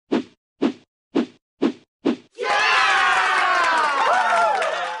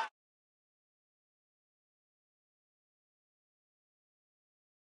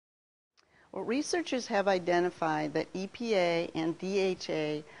Well, researchers have identified that EPA and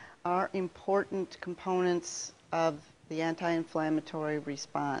DHA are important components of the anti-inflammatory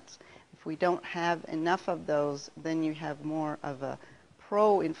response. If we don't have enough of those, then you have more of a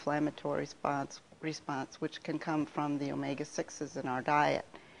pro-inflammatory response, which can come from the omega-6s in our diet.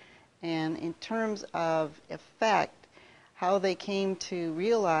 And in terms of effect, how they came to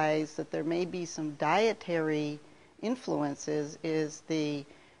realize that there may be some dietary influences is the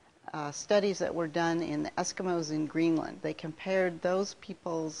studies that were done in the Eskimos in Greenland. They compared those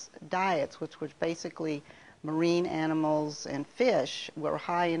people's diets, which was basically marine animals and fish, were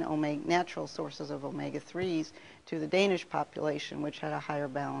high in natural sources of omega-3s, to the Danish population, which had a higher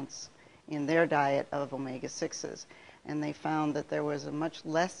balance in their diet of omega-6s. And they found that there was a much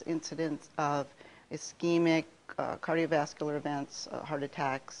less incidence of ischemic, cardiovascular events, heart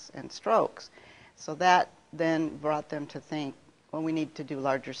attacks, and strokes. So that then brought them to think, well, we need to do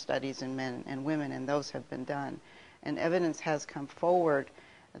larger studies in men and women, and those have been done. And evidence has come forward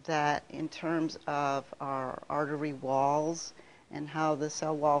that in terms of our artery walls and how the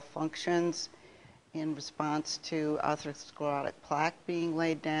cell wall functions in response to atherosclerotic plaque being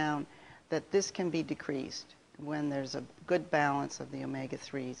laid down, that this can be decreased when there's a good balance of the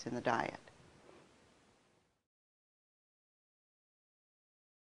omega-3s in the diet.